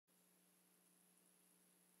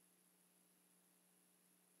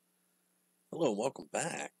Hello, welcome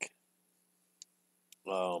back.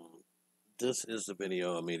 This is the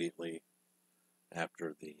video immediately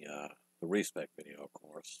after the respec video, of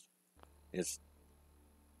course. It's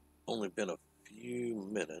only been a few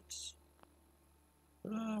minutes.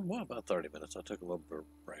 Well, about 30 minutes. I took a little bit of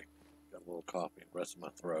a break. Got a little coffee and rest of my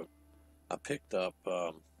throat. I picked up,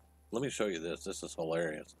 let me show you this. This is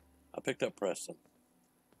hilarious. I picked up Preston,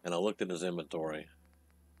 and I looked at his inventory,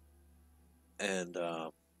 and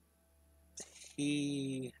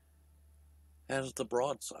he has the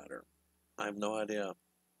broadsider. I have no idea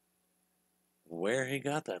where he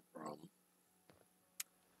got that from,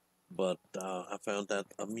 but I found that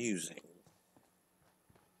amusing.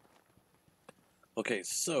 Okay,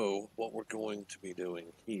 so what we're going to be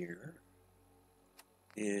doing here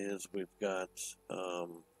is we've got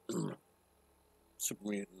Super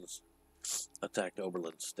Mutants attacked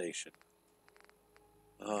Oberland Station.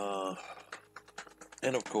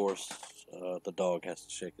 And of course, the dog has to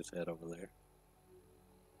shake his head over there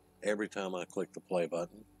every time I click the play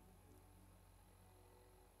button.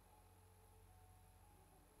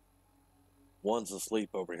 One's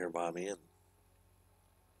asleep over here by me, and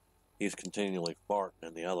he's continually farting,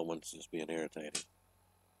 and the other one's just being irritating.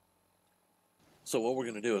 So what we're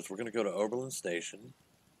going to do is we're going to go to Oberland Station.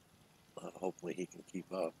 Hopefully he can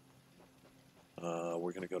keep up.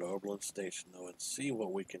 We're going to go to Oberland Station, though, and see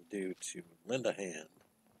what we can do to lend a hand.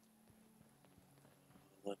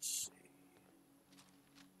 Let's see.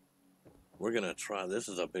 We're going to try, this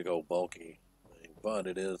is a big old bulky thing, but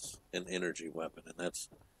it is an energy weapon, and that's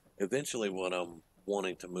eventually what I'm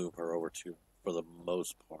wanting to move her over to for the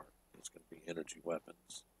most part. It's going to be energy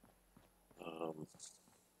weapons.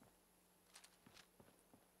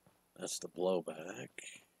 That's the blowback.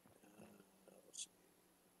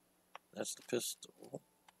 That's the pistol.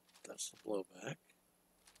 That's the blowback.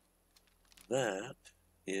 That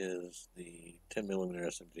is the 10mm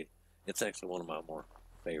SMG. It's actually one of my more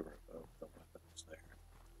favorite of the weapons there,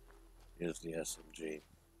 is the SMG.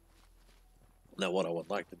 Now what I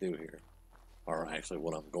would like to do here, or actually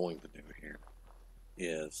what I'm going to do here,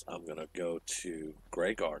 is I'm going to go to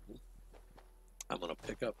Grey Garden. I'm going to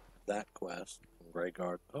pick up that quest from Grey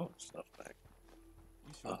Garden. Oh, stuff's back.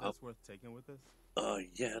 You sure that's worth taking with us?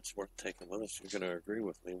 Yeah, it's worth taking with us. You're going to agree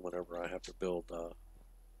with me whenever I have to build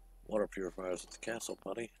water purifiers at the castle,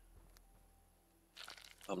 buddy.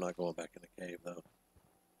 I'm not going back in the cave, though,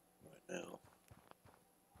 right now.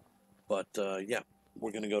 But, yeah,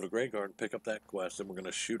 we're going to go to Grey Garden, pick up that quest, and we're going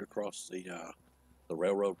to shoot across the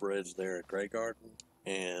railroad bridge there at Grey Garden,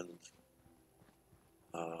 and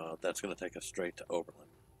that's going to take us straight to Oberland.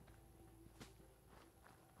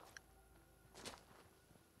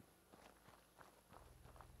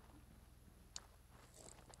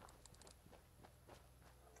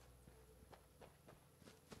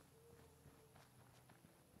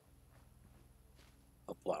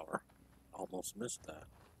 A flower. Almost missed that.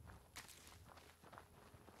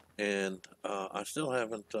 And I still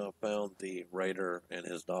haven't found the raider and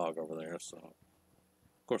his dog over there, so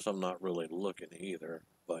of course I'm not really looking either,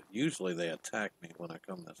 but usually they attack me when I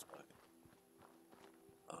come this way.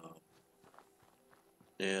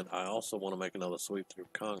 And I also want to make another sweep through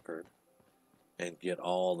Concord and get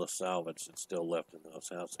all the salvage that's still left in those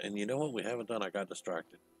houses. And you know what we haven't done? I got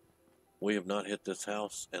distracted. We have not hit this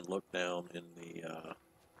house and looked down in the...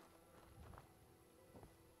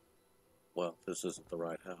 well, this isn't the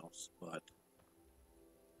right house, but...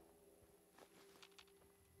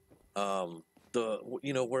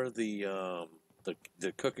 you know where the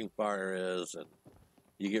cooking fire is, and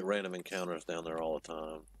you get random encounters down there all the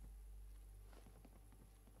time.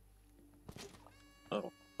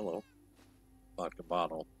 Oh, hello. Vodka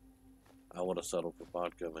bottle. I would have settled for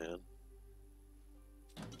vodka, man.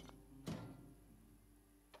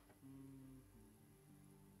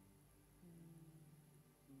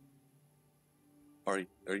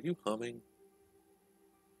 Are you humming?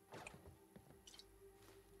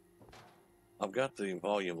 I've got the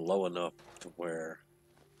volume low enough to where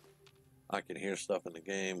I can hear stuff in the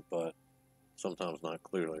game, but sometimes not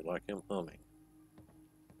clearly, like him humming.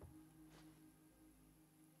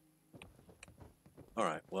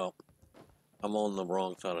 Alright, well, I'm on the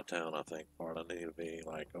wrong side of town, I think, Bart. I need to be,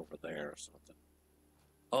 like, over there or something.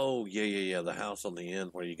 Oh, yeah, the house on the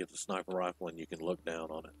end where you get the sniper rifle and you can look down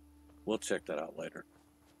on it. We'll check that out later.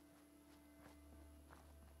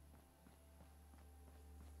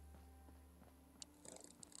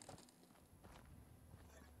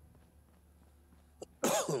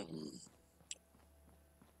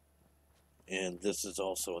 And this is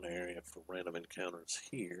also an area for random encounters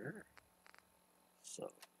here.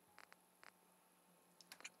 So...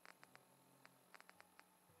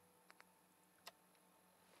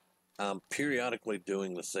 I'm periodically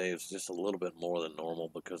doing the saves just a little bit more than normal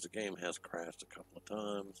because the game has crashed a couple of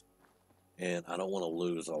times, and I don't want to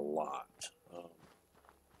lose a lot.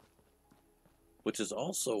 Which is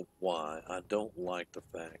also why I don't like the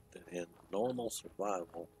fact that in normal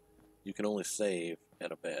survival, you can only save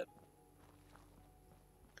at a bed.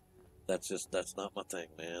 That's not my thing,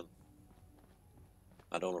 man.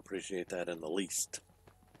 I don't appreciate that in the least.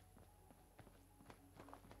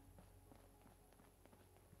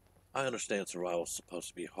 I understand survival is supposed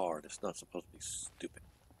to be hard. It's not supposed to be stupid.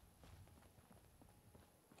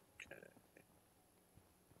 Okay.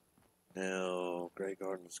 Now, Grey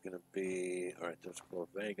Garden's going to be... Alright, there's Core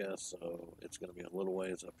Vega, so it's going to be a little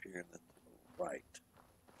ways up here and then to the right.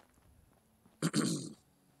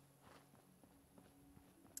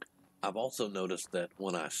 I've also noticed that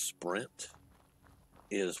when I sprint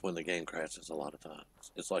is when the game crashes a lot of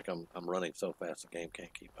times. It's like I'm running so fast the game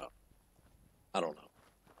can't keep up. I don't know.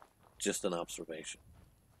 Just an observation.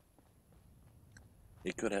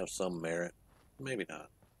 It could have some merit. Maybe not.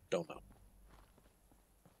 Don't know.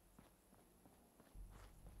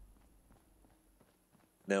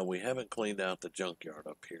 Now, we haven't cleaned out the junkyard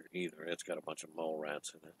up here either. It's got a bunch of mole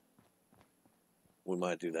rats in it. We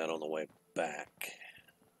might do that on the way back.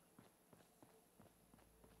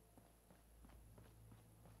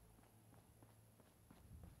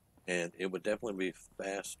 And it would definitely be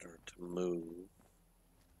faster to move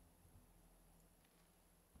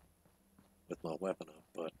with my weapon up.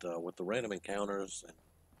 But with the random encounters, and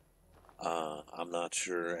I'm not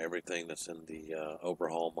sure everything that's in the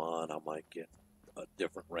overhaul mod. I might get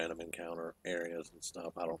different random encounter areas and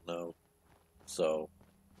stuff. I don't know. So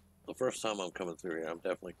the first time I'm coming through here, I'm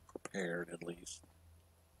definitely prepared at least.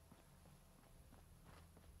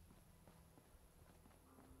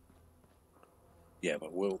 Yeah,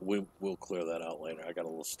 but we'll clear that out later. I got a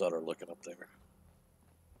little stutter looking up there.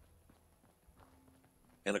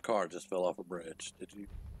 And a car just fell off a bridge. Did you?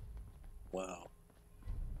 Wow.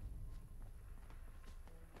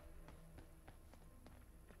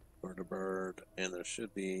 Bird, and there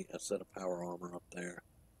should be a set of power armor up there.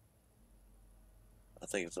 I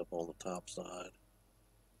think it's up on the top side.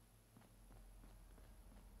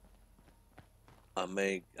 I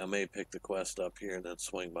may pick the quest up here and then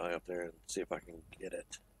swing by up there and see if I can get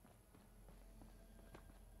it.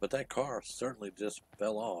 But that car certainly just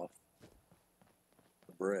fell off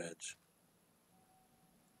the bridge.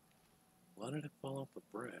 Why did it fall off the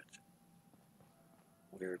bridge?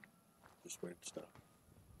 Weird. Just weird stuff.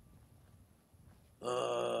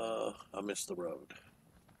 I missed the road.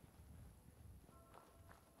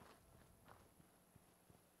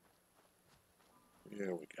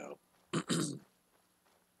 Here we go.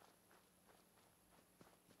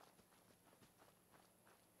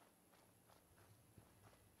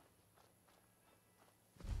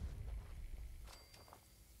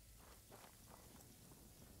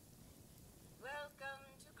 Welcome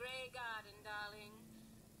to Grey Garden, darling.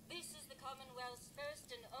 This is the Commonwealth's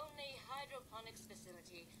first and only hydroponics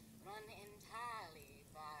facility run entirely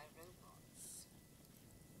by robots.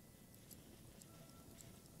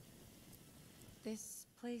 This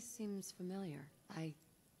place seems familiar. I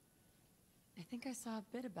think I saw a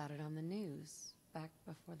bit about it on the news back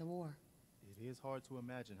before the war. It is hard to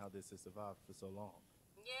imagine how this has survived for so long.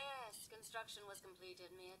 Yes, construction was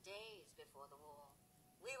completed mere days before the war.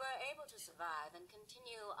 We were able to survive and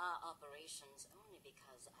continue our operations only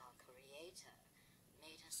because our Creator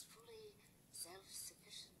made us fully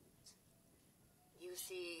self-sufficient. You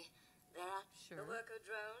see, there the worker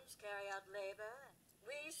drones carry out labor.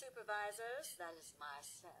 We supervisors, that is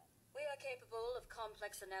myself, we are capable of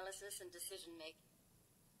complex analysis and decision-making.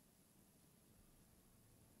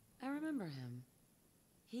 I remember him.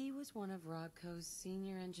 He was one of Rodco's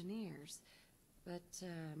senior engineers, but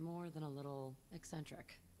more than a little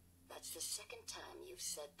eccentric. That's the second time you've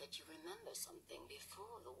said that you remember something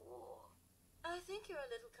before the war. I think you're a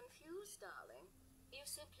little confused, darling. You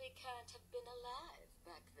simply can't have been alive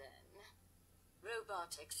back then.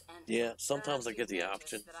 Robotics and... Yeah, sometimes I get the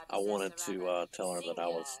option. I wanted to tell her that I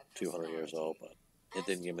was 200 years old, but it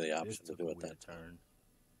didn't give me the option to do it that time.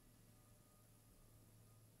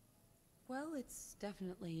 Well, it's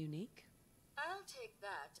definitely unique. I'll take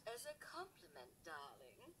that as a compliment,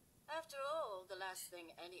 darling. After all, the last thing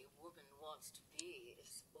any woman wants to be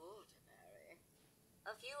is ordinary.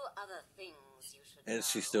 A few other things you should know. And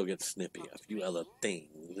she still gets snippy. A few other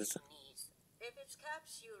things. If it's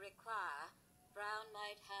caps you require, Brown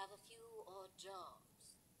might have a few odd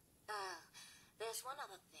jobs. There's one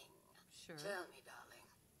other thing. Sure. Tell me, darling,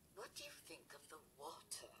 what do you think of the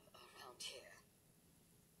water around here?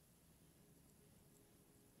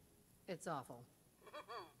 It's awful.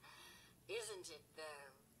 isn't it,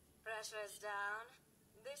 though? Pressure's down.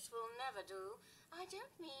 This will never do. I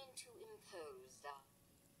don't mean to impose that.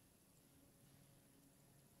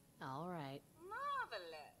 All right.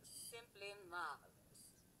 Marvelous. Simply marvelous.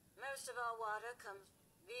 Most of our water comes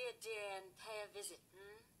via deer and pay a visit,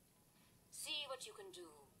 See what you can do.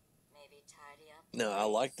 Maybe tidy up. Now, I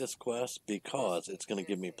like this quest because it's going to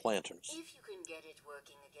give me planters. If you can get it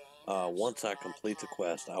working again, Once I complete the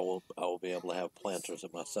quest, I will be able to have planters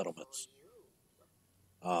at my settlements.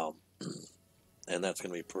 And that's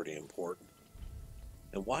going to be pretty important.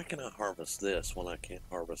 And why can I harvest this when I can't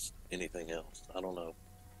harvest anything else? I don't know.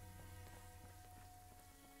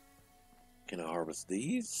 Can I harvest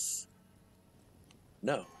these?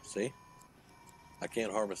 No, see? I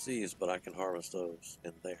can't harvest these, but I can harvest those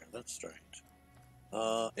in there. That's strange.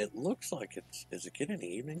 It looks like is it getting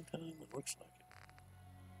evening time? It looks like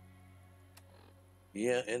it.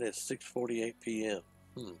 Yeah, it is 6:48 p.m.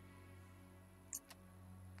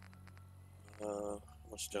 How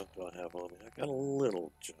much junk do I have on me? I got a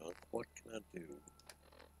little junk. What can I do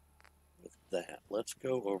with that? Let's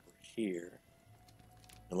go over here.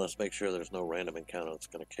 And let's make sure there's no random encounter that's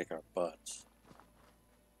going to kick our butts.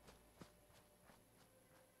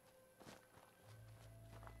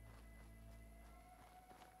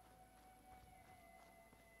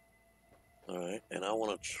 Alright, and I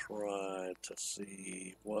want to try to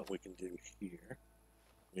see what we can do here.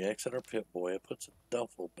 We exit our Pip-Boy. It puts a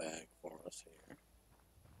duffel bag for us here.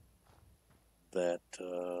 That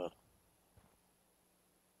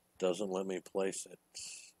doesn't let me place it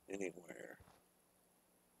anywhere.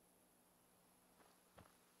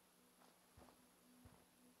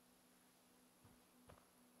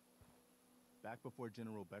 Back before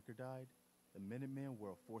General Becker died, the Minutemen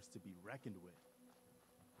were a force to be reckoned with.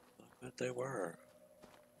 I bet they were.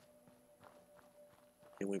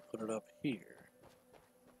 Can we put it up here?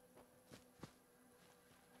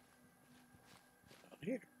 Out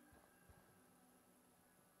here.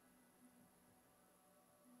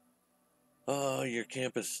 Your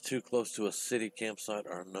camp is too close to a city campsite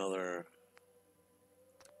or another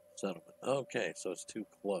settlement. Okay, so it's too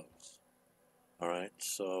close. Alright,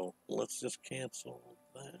 so let's just cancel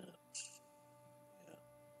that. Yeah.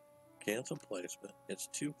 Cancel placement. It's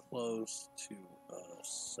too close to a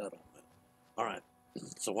settlement. Alright,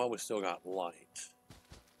 so while we still got light,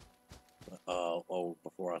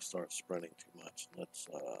 before I start spreading too much, let's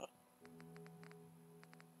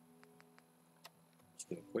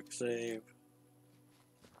do a quick save.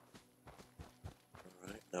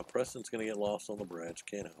 Alright, now Preston's going to get lost on the bridge.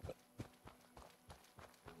 Can't help it.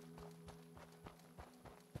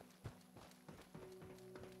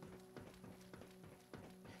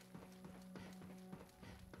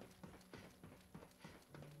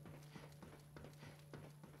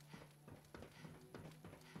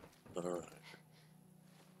 Alright.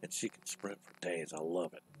 And she can sprint for days. I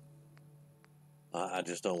love it. I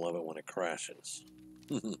just don't love it when it crashes.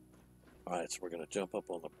 Alright, so we're going to jump up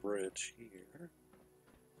on the bridge here.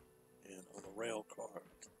 And on the rail car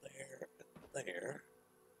there and there.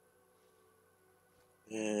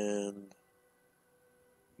 And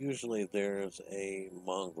usually there's a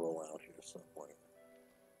mongrel out here somewhere.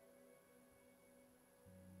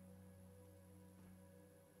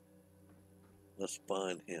 Let's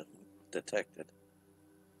find him. Detected.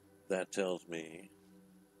 That tells me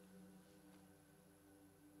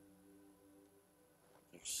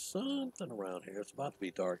there's something around here. It's about to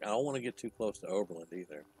be dark. I don't want to get too close to Oberland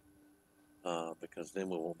either. Because then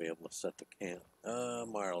we won't be able to set the camp.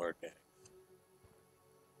 Mirelurk eggs.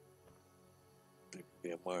 There could be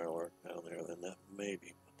a Mirelurk down there, then that may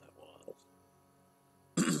be what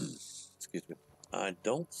that was. Excuse me. I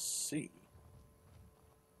don't see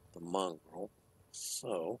the mongrel,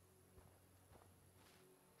 so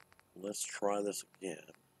let's try this again.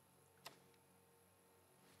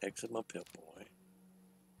 Exit my Pip-Boy.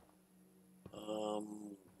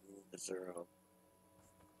 Is there a...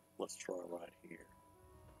 Let's try right here.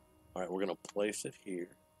 Alright, we're going to place it here.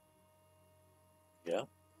 Yeah.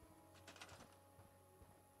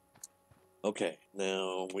 Okay,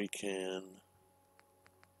 now we can...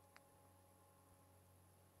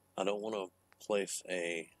 I don't want to place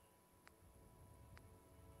a...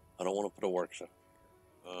 I don't want to put a workshop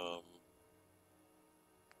here.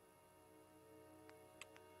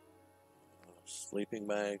 Sleeping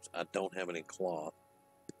bags. I don't have any cloth.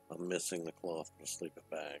 I'm missing the cloth for sleeping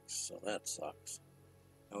bags, so that sucks.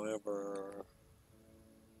 However,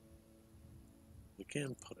 we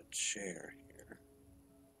can put a chair here.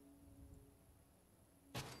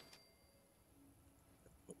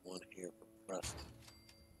 Put one here for Preston.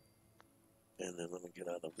 And then let me get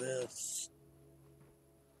out of this.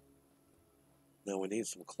 Now we need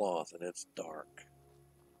some cloth, and it's dark.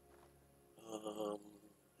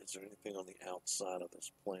 Is there anything on the outside of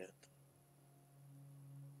this plant?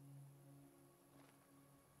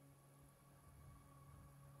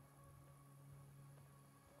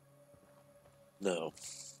 No.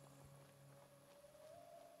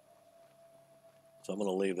 So I'm going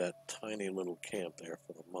to leave that tiny little camp there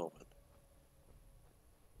for the moment.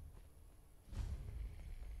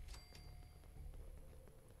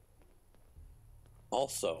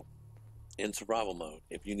 Also, in survival mode,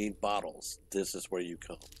 if you need bottles, this is where you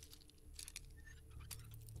come.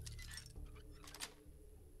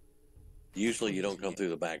 Usually you don't come through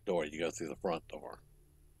the back door, you go through the front door.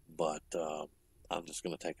 But I'm just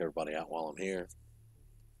going to take everybody out while I'm here.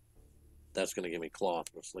 That's going to give me cloth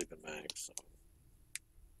for a sleeping bag. So.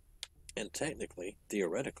 And technically,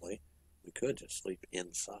 theoretically, we could just sleep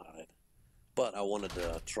inside. But I wanted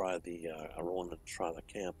to try the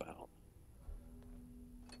camp out.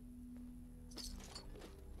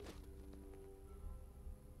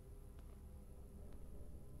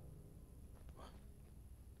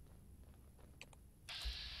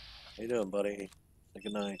 How you doing, buddy? Say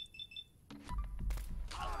goodnight.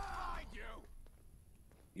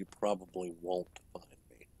 You probably won't find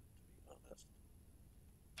me, to be honest.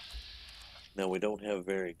 Now, we don't have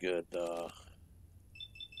very good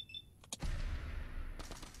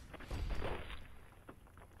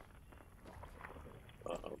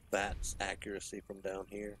VATS accuracy from down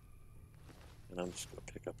here. And I'm just going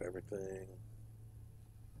to pick up everything.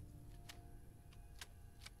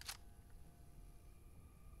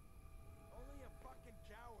 Only a fucking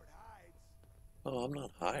coward hides. Oh, I'm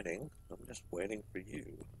not hiding. I'm just waiting for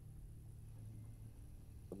you.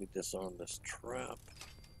 Let me disarm this trap.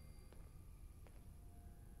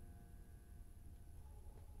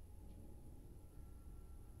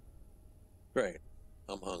 Great.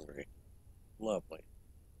 I'm hungry. Lovely.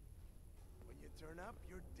 When you turn up,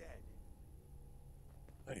 you're dead.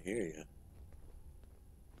 I hear you.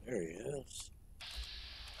 There he is.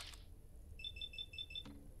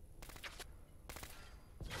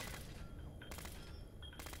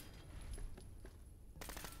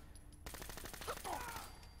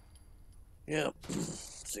 Yep.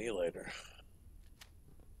 See you later.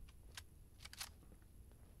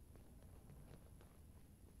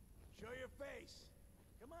 Show your face.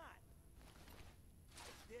 Come on. I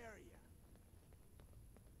dare ya.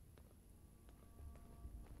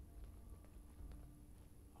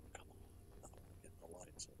 Oh, come on. I don't want to get the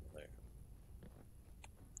lights over there.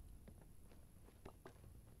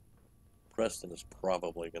 Preston is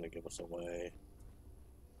probably going to give us away.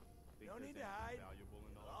 No need to hide.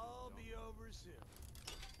 It'll all be over soon.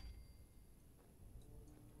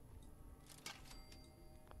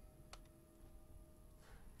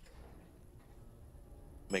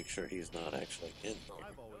 Make sure he's not actually in here.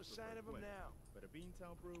 I've No always sign of him preferred now. but a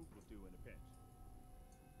Beantown brew will do in a pinch.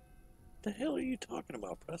 The hell are you talking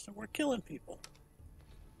about, Preston? We're killing people.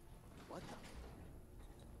 What the?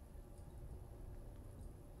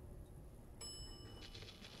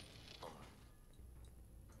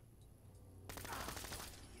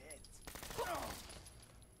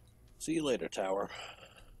 See you later, tower.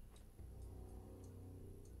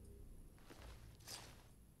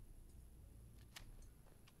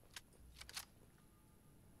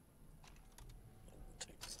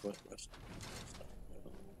 Take the foot rest.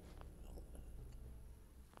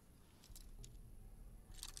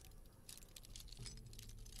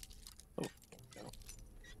 Oh, there we go.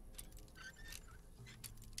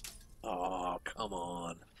 Oh, come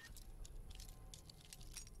on.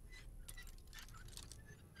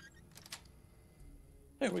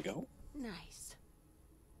 There we go. Nice.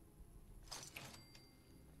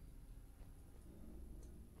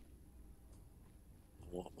 I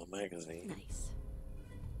want my magazine. Nice.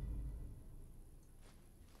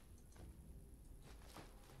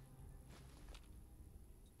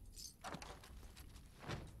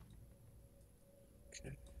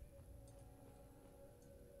 Okay.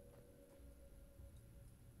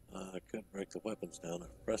 I couldn't break the weapons down.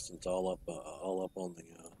 Preston's all up on the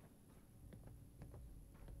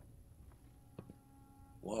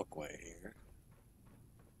walkway here.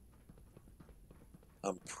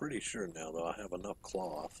 I'm pretty sure now, though, I have enough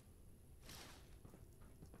cloth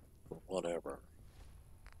for whatever.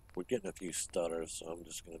 We're getting a few stutters, so I'm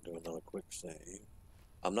just going to do another quick save.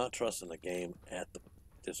 I'm not trusting the game at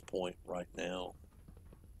this point right now.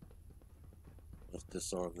 Let's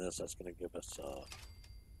disarm this. That's going to give us more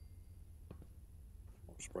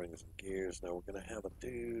springs and gears. Now we're going to have a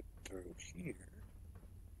dude through here.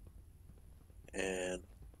 And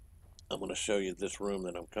I'm going to show you this room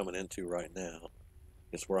that I'm coming into right now.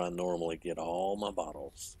 It's where I normally get all my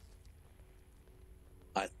bottles.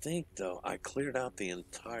 I think, though, I cleared out the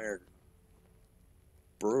entire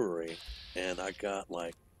brewery, and I got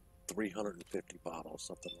like 350 bottles,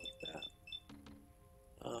 something like that.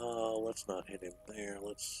 Let's not hit him there.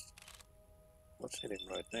 Let's hit him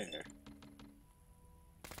right there.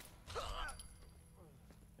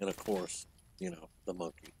 And of course, you know, the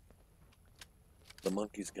monkey. The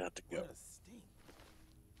monkey's got to go. What a stink.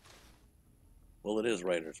 Well, it is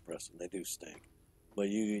Raiders, Preston. They do stink. But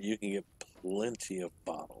you can get plenty of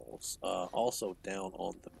bottles. Also, down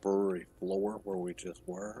on the brewery floor where we just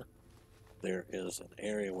were, there is an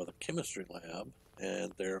area with a chemistry lab,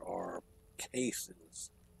 and there are cases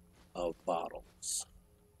of bottles.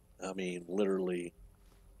 I mean, literally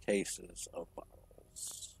cases of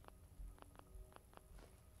bottles.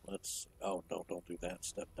 Let's see. Oh, no, don't do that.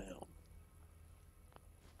 Step down.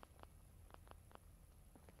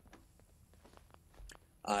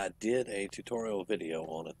 I did a tutorial video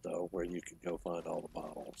on it, though, where you can go find all the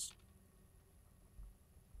bottles.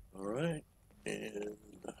 Alright, and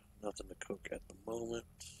nothing to cook at the moment.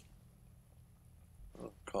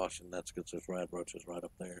 Oh, caution, that's because there's rad roaches right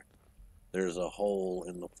up there. There's a hole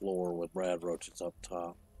in the floor with rad roaches up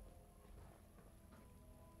top.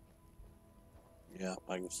 Yeah,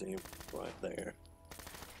 I can see them right there.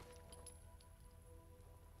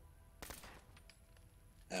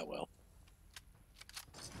 Ah, well.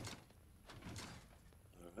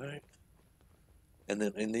 Alright. And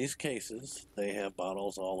then in these cases, they have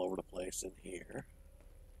bottles all over the place in here.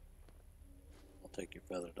 I'll take your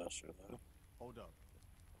feather duster, though. Hold up.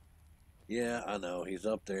 Yeah, I know. He's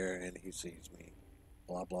up there and he sees me.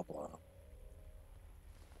 Blah, blah, blah.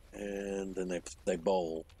 And then they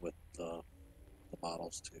bowl with the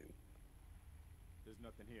bottles, too. There's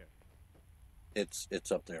nothing here.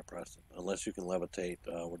 It's up there, Preston. Unless you can levitate,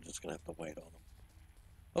 we're just going to have to wait on them.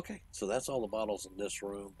 Okay, so that's all the bottles in this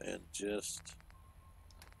room, and just...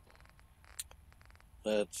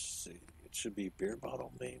 Let's see. It should be beer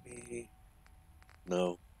bottle, maybe?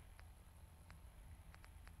 No.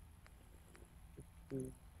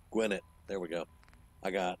 Gwinnett. There we go.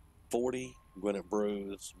 I got 40 Gwinnett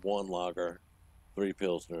brews, 1 lager, 3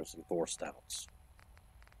 pilsners, and 4 stouts.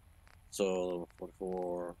 So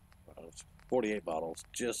 44, 48 bottles.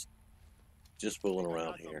 Just fooling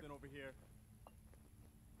around here. Over here.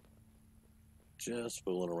 Just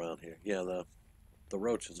fooling around here. Yeah, the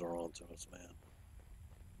roaches are on to us, man.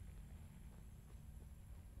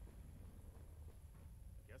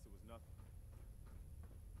 Guess it was nothing.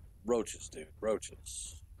 Roaches, dude.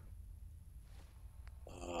 Roaches.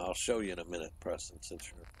 I'll show you in a minute, Preston,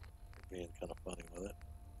 since you're being kind of funny with it.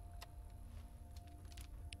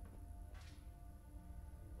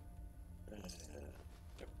 And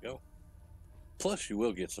there we go. Plus, you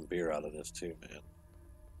will get some beer out of this, too, man.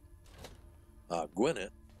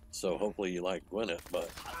 Gwinnett, so hopefully you like Gwinnett, but...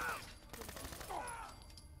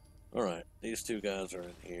 Alright, these two guys are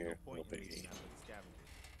in here. No biggie.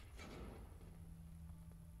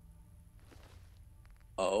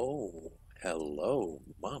 Oh, hello,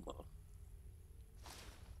 mama.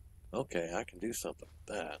 Okay, I can do something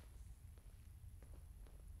with that.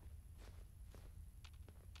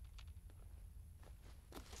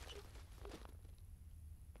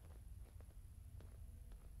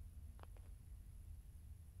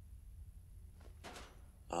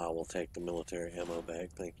 I will take the military ammo bag.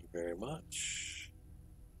 Thank you very much.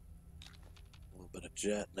 A little bit of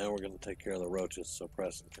jet. Now we're going to take care of the roaches so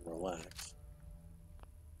Preston can relax.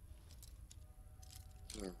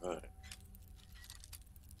 All right.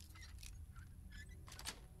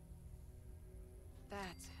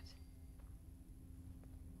 That's it.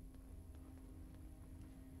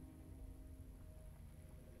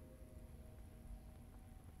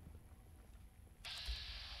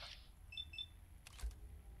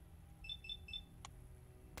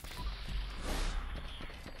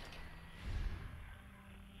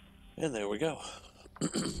 And there we go.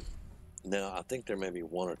 Now, I think there may be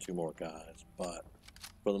 1 or 2 more guys, but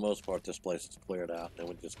for the most part, this place is cleared out. Then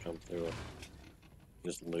we just come through and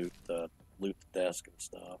just loot the desk and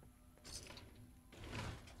stuff.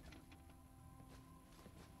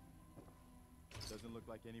 Doesn't look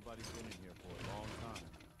like anybody's been in here for a long time.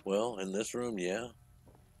 Well, in this room, yeah.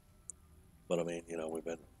 But I mean, you know, we've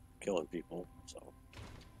been killing people, so.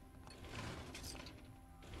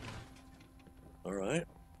 All right.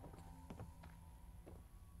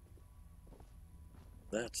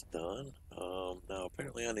 That's done. Now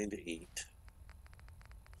apparently I need to eat.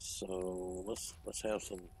 So let's have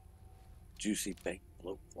some juicy baked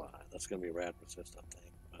bloatfly. That's gonna be rad resist, I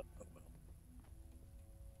think. But oh well.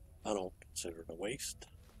 I don't consider it a waste.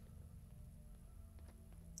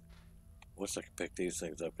 wish I could pick these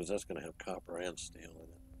things up because that's going to have copper and steel in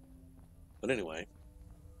it. But anyway,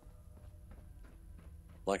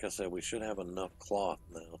 like I said, we should have enough cloth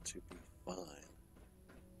now to be fine.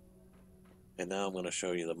 And now I'm going to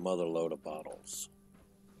show you the mother load of bottles.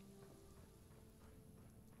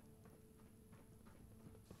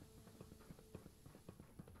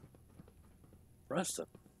 Preston.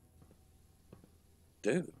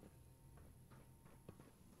 Dude.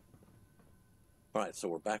 Alright, so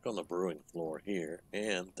we're back on the brewing floor here,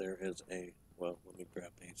 and there is a, well, let me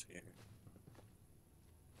grab these here.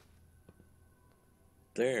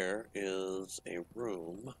 There is a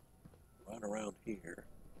room right around here.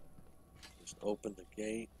 Just open the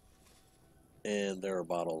gate, and there are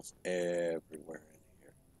bottles everywhere in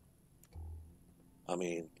here. I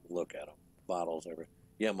mean, look at them. Bottles everywhere.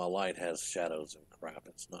 Yeah, my light has shadows and crap.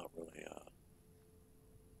 It's not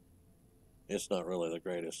really the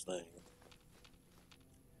greatest thing.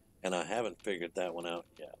 And I haven't figured that one out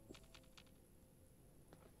yet.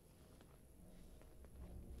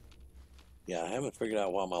 Yeah, I haven't figured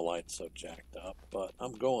out why my light's so jacked up, but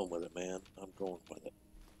I'm going with it, man. I'm going with it.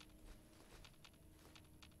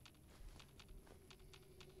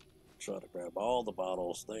 Try to grab all the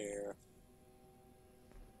bottles there.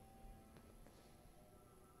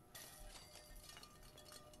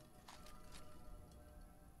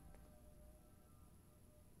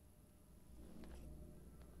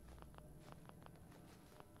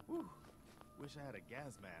 Whew. Wish I had a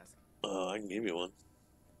gas mask. I can give you one.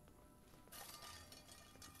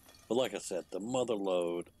 But like I said, the mother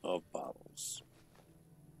load of bottles.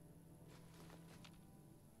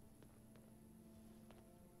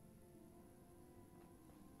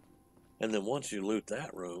 And then once you loot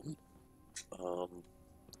that room,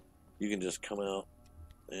 you can just come out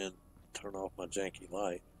and turn off my janky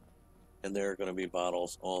light, and there are going to be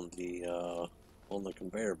bottles on the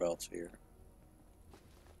conveyor belts here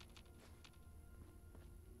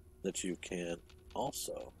that you can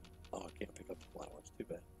also. Oh, I can't pick up the flowers. Too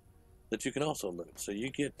bad. That you can also loot. So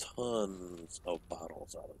you get tons of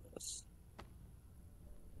bottles out of this.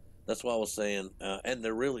 That's why I was saying, and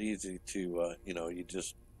they're really easy to, you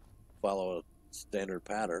just follow a standard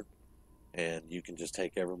pattern, and you can just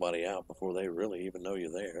take everybody out before they really even know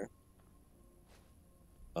you're there.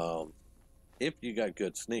 If you got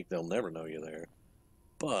good sneak, they'll never know you're there.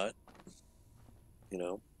 But,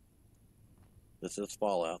 this is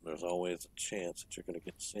Fallout, and there's always a chance that you're going to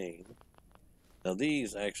get seen. Now,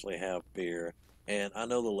 these actually have beer, and I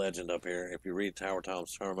know the legend up here. If you read Tower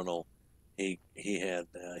Tom's Terminal, he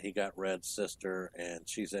got Red's sister, and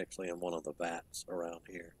she's actually in one of the vats around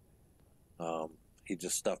here. He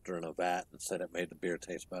just stuffed her in a vat and said it made the beer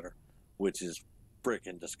taste better, which is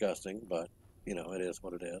freaking disgusting, but, it is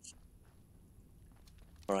what it is.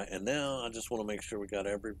 All right, and now I just want to make sure we got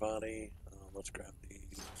everybody. Let's grab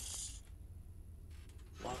these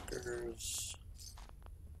lockers.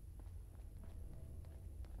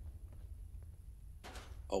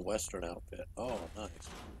 A Western outfit. Oh,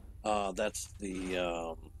 nice. That's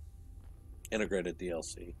the integrated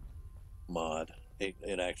DLC mod.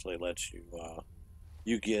 It actually lets you,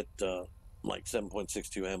 you get like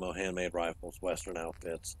 7.62 ammo, handmade rifles, Western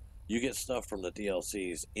outfits. You get stuff from the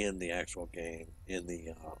DLCs in the actual game, in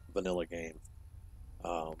the vanilla game,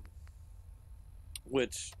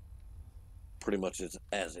 which pretty much is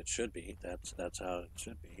as it should be. That's how it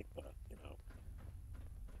should be, but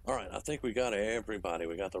All right, I think we got everybody.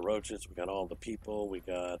 We got the roaches. We got all the people. We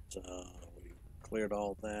cleared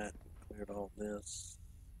all that. Cleared all this.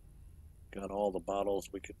 Got all the bottles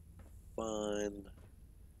we could find.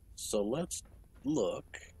 So let's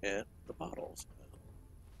look at the bottles.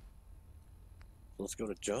 Let's go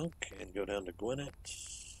to junk and go down to Gwinnett.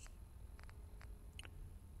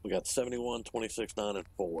 We got 71, 26, 9, and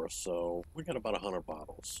 4. So we got about 100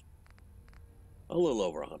 bottles. A little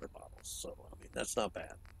over 100 bottles. So, I mean, that's not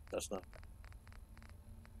bad. That's not bad.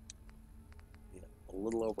 Yeah, a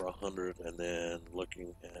little over 100. And then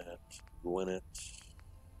looking at Gwinnett,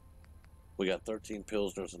 we got 13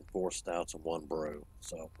 Pilsners and 4 Stouts and 1 Brew.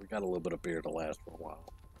 So we got a little bit of beer to last for a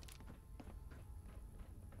while.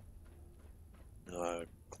 Now, I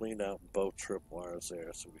cleaned out both tripwires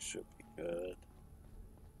there, so we should be good.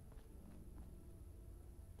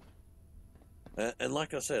 And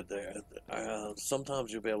like I said,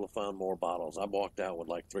 sometimes you'll be able to find more bottles. I walked out with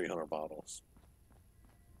like 300 bottles.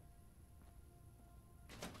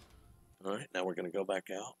 All right, now we're going to go back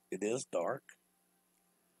out. It is dark.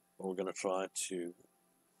 But we're going to try to...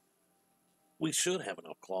 We should have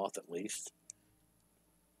enough cloth at least.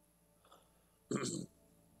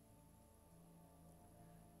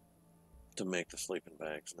 To make the sleeping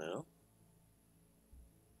bags now.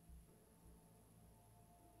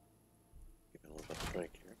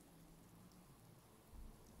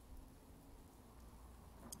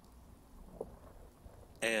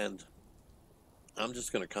 And I'm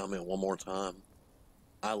just going to comment one more time.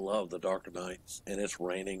 I love the darker nights, and it's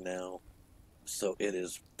raining now, so it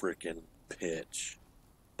is freaking pitch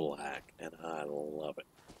black, and I love it.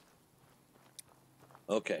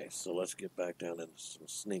 Okay, so let's get back down into some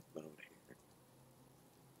sneak mode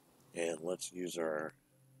here. And let's use our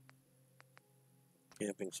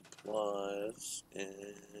camping supplies, and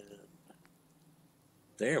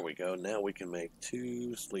there we go. Now we can make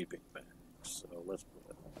 2 sleeping bags. So let's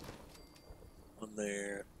put one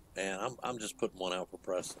there, and I'm just putting one out for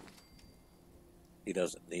Preston. He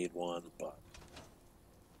doesn't need one, but...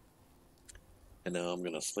 And now I'm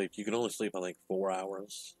going to sleep. You can only sleep, I think, 4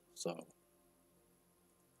 hours, so...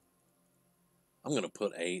 I'm going to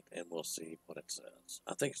put 8, and we'll see what it says.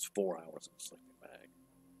 I think it's 4 hours in the sleeping bag.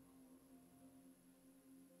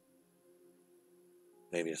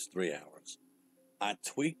 Maybe it's 3 hours. I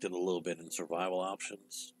tweaked it a little bit in survival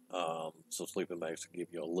options, so sleeping bags can give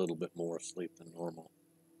you a little bit more sleep than normal.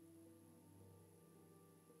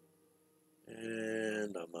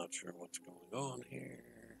 And I'm not sure what's going on here,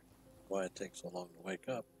 why it takes so long to wake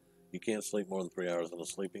up. You can't sleep more than 3 hours in a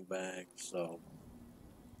sleeping bag, so...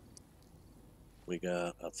 We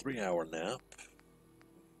got a 3-hour nap,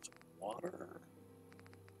 some water.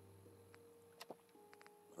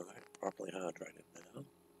 All right, properly hydrated now.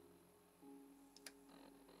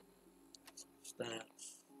 Some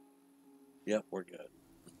stats. Yep, we're good.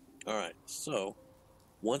 All right, so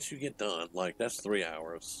once you get done, like that's 3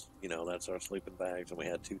 hours, you know, that's our sleeping bags, and we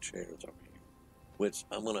had 2 chairs over here, which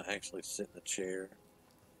I'm going to actually sit in a chair.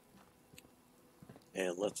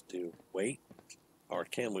 And let's do wait. Or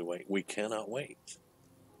can we wait? We cannot wait.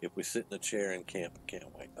 If we sit in a chair and camp, we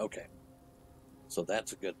can't wait. Okay. So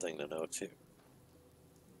that's a good thing to know, too.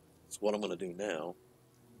 So what I'm going to do now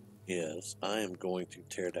is I am going to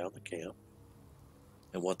tear down the camp.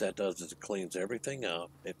 And what that does is it cleans everything up.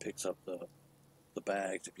 It picks up the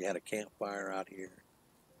bags. If you had a campfire out here,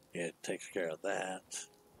 it takes care of that.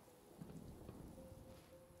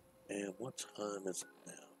 And what time is it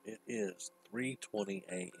now? It is 3:20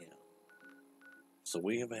 a.m. So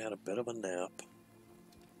we have had a bit of a nap,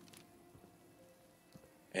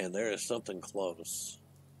 and there is something close,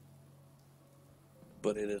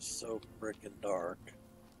 but it is so freaking dark.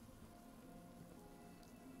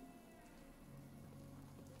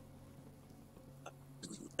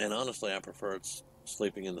 And honestly, I prefer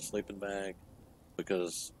sleeping in the sleeping bag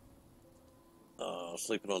because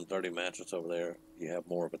sleeping on a dirty mattress over there, you have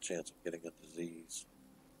more of a chance of getting a disease.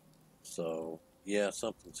 So, yeah,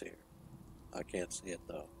 something's here. I can't see it,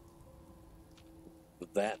 though. The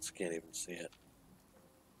bats can't even see it.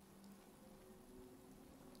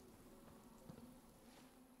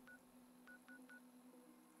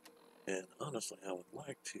 And honestly, I would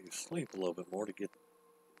like to sleep a little bit more to get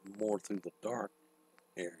more through the dark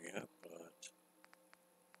area, but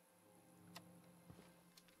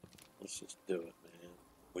let's just do it, man.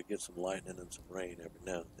 We get some lightning and some rain every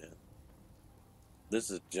now and then. This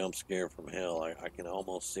is a jump scare from hell. I can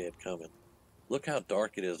almost see it coming. Look how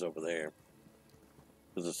dark it is over there.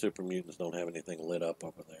 Because the Super Mutants don't have anything lit up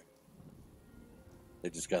over there. They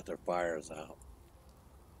just got their fires out.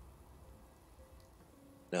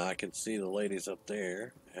 Now I can see the ladies up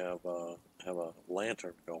there have a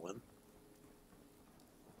lantern going.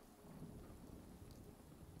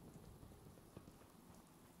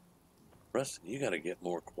 Preston, you got to get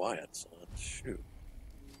more quiet, son. Shoot.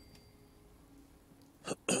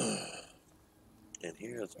 And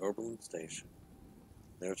here's Oberland Station.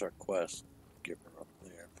 There's our quest giver up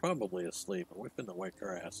there. Probably asleep, but we're finna wake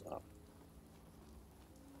her ass up.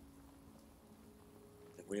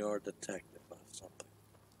 And we are detected by something.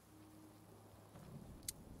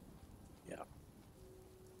 Yeah.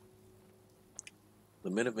 The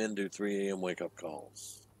Minutemen do 3 a.m. wake-up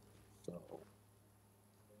calls. So...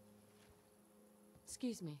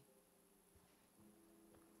 Excuse me.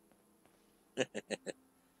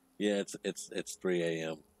 Yeah, it's 3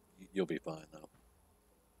 a.m. You'll be fine, though.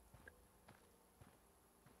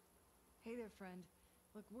 Hey there, friend.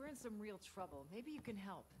 Look, we're in some real trouble. Maybe you can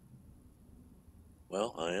help.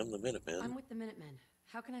 Well, I am the Minutemen. I'm with the Minutemen.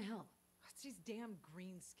 How can I help? It's these damn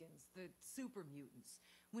Greenskins, the Super Mutants.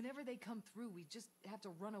 Whenever they come through, we just have to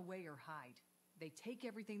run away or hide. They take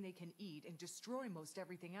everything they can eat and destroy most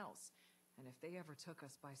everything else. And if they ever took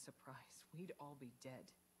us by surprise, we'd all be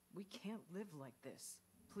dead. We can't live like this.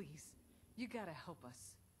 Please, you gotta help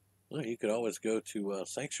us. Well, you could always go to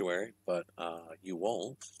Sanctuary, but you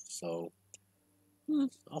won't, so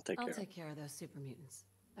I'll take care of those Super Mutants.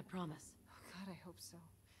 I promise. Oh, God, I hope so.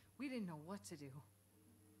 We didn't know what to do.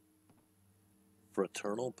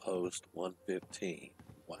 Fraternal Post 115.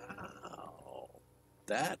 Wow.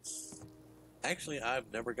 that's... Actually,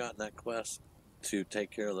 I've never gotten that quest to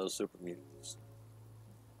take care of those super mutants.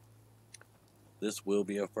 This will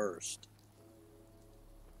be a first.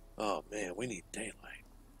 Oh, man, we need daylight.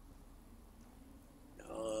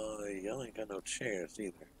 Y'all ain't got no chairs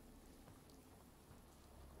either.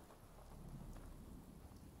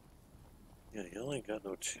 Yeah, y'all ain't got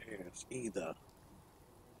no chairs either.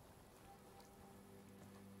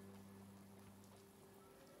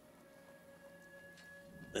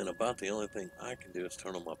 And about the only thing I can do is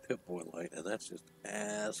turn on my Pip-Boy light, and that's just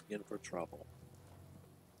asking for trouble.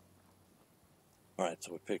 Alright,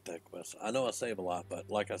 so we picked that quest. I know I save a lot, but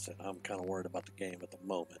like I said, I'm kind of worried about the game at the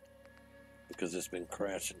moment because it's been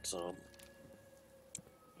crashing some.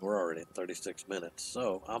 We're already at 36 minutes,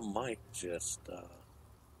 so I might just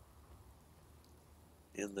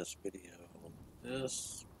end this video.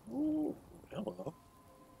 Ooh, hello.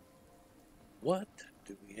 What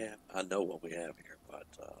do we have? I know what we have here, but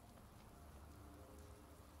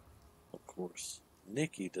of course,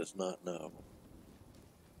 Nikki does not know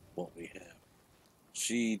what we have.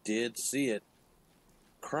 She did see it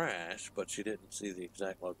crash, but she didn't see the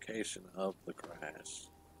exact location of the crash.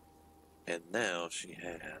 And now she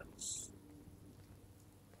has.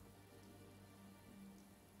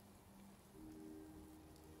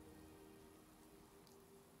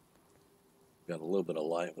 Got a little bit of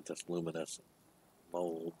light with this luminescent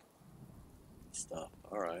mold stuff.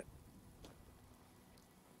 Alright.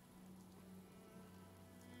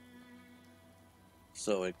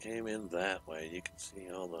 So it came in that way. You can see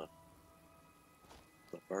all the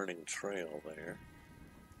burning trail there.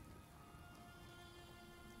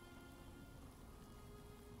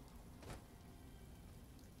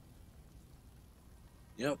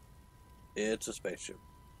 Yep, it's a spaceship.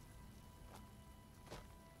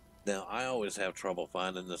 Now, I always have trouble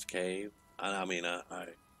finding this cave. I mean,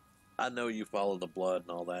 I know you follow the blood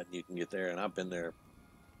and all that, and you can get there, and I've been there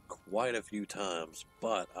quite a few times,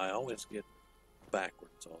 but I always get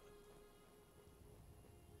backwards on it.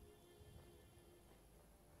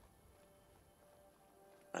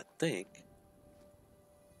 I think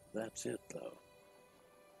that's it, though.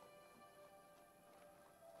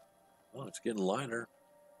 Oh, it's getting lighter.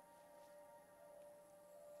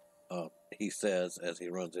 He says as he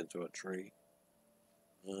runs into a tree.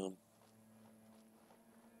 All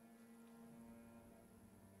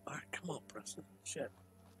right, come on, Preston. Shit.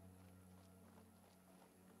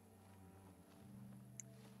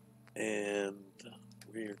 And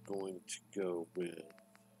we're going to go with...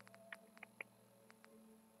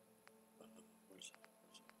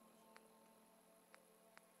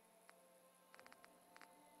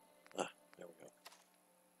 there we go.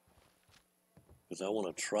 Because I want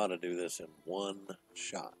to try to do this in one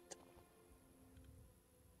shot.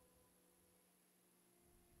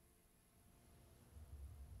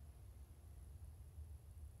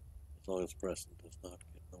 As long as Preston does not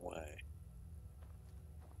get in the way.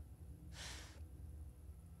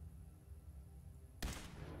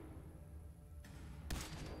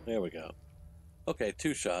 There we go. Okay,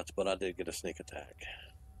 2 shots, but I did get a sneak attack.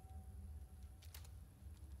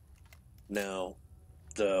 Now,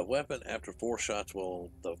 the weapon after 4 shots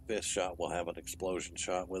the 5th shot will have an explosion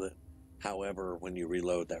shot with it. However, when you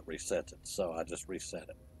reload, that resets it. So I just reset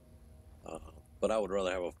it. But I would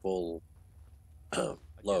rather have a full load.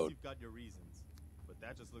 I guess you've got your reasons, but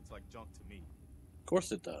that just looks like junk to me. Of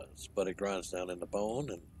course it does, but it grinds down into bone,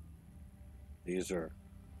 and these are...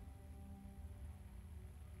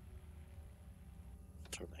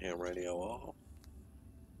 Turn the ham radio off.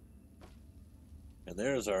 And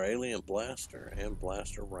there's our alien blaster and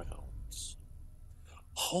blaster rounds.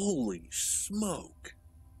 Holy smoke!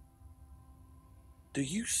 Do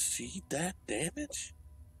you see that damage?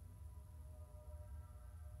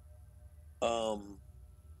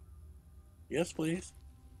 Yes, please.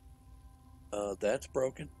 That's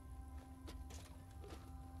broken.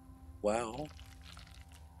 Wow.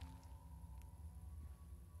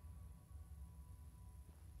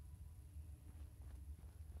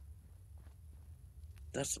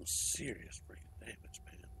 That's some serious freaking damage,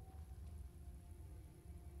 man.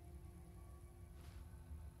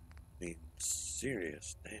 I mean,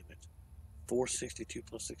 serious damage. 462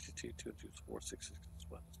 plus 62, 224, 666,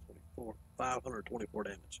 24, 524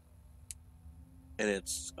 damage. And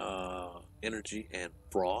it's energy and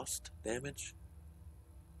frost damage.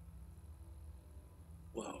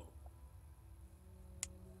 Whoa.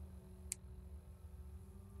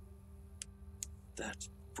 That's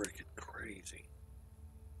freaking crazy.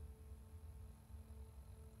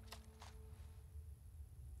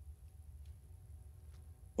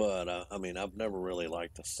 But, I mean, I've never really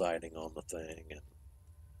liked the sighting on the thing, and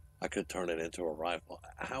I could turn it into a rifle.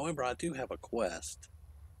 However, I do have a quest.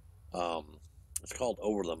 It's called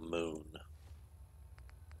Over the Moon.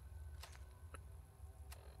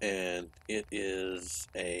 And it is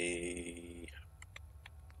a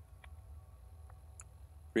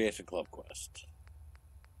Creation Club quest.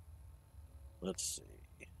 Let's see.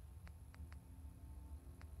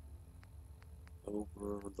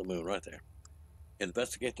 Over the Moon, right there.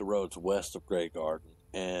 Investigate the roads west of Grey Garden.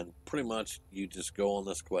 And pretty much you just go on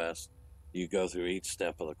this quest. You go through each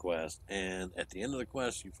step of the quest. And at the end of the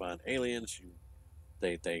quest, you find aliens.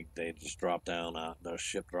 They just drop down. The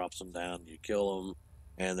ship drops them down. You kill them.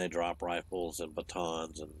 And they drop rifles and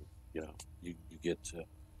batons. And, you know, you get to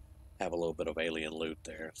have a little bit of alien loot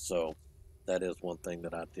there. So that is one thing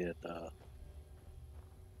that I did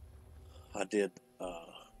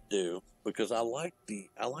do, because I like the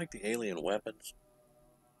alien weapons,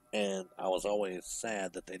 and I was always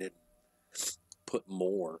sad that they didn't put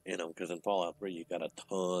more in them, because in Fallout 3 you got a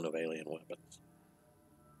ton of alien weapons.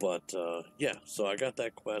 But yeah, so I got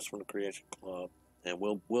that quest from the Creation Club, and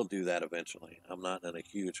we'll do that eventually. I'm not in a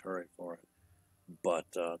huge hurry for it, but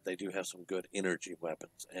they do have some good energy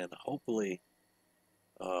weapons, and hopefully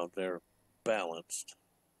they're balanced.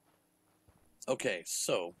 Okay,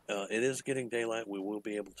 so it is getting daylight. We will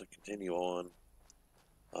be able to continue on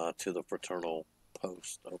to the fraternal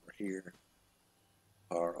post over here,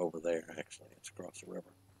 or over there, actually. It's across the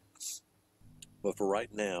river. But for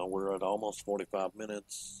right now, we're at almost 45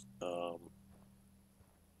 minutes. I'm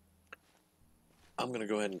going to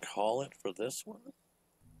go ahead and call it for this one.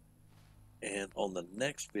 And on the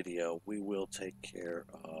next video, we will take care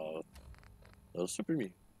of those Super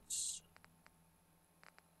Mutants.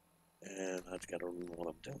 And I just got to remember what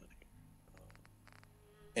I'm doing here.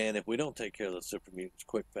 And if we don't take care of the Super Mutants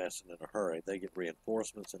quick, fast, and in a hurry, they get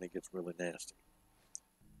reinforcements and it gets really nasty.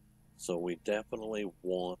 So we definitely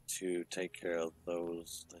want to take care of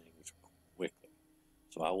those things quickly.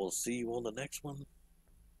 So I will see you on the next one.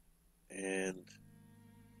 And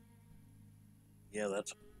yeah,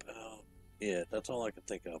 that's about it. That's all I can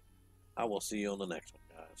think of. I will see you on the next one.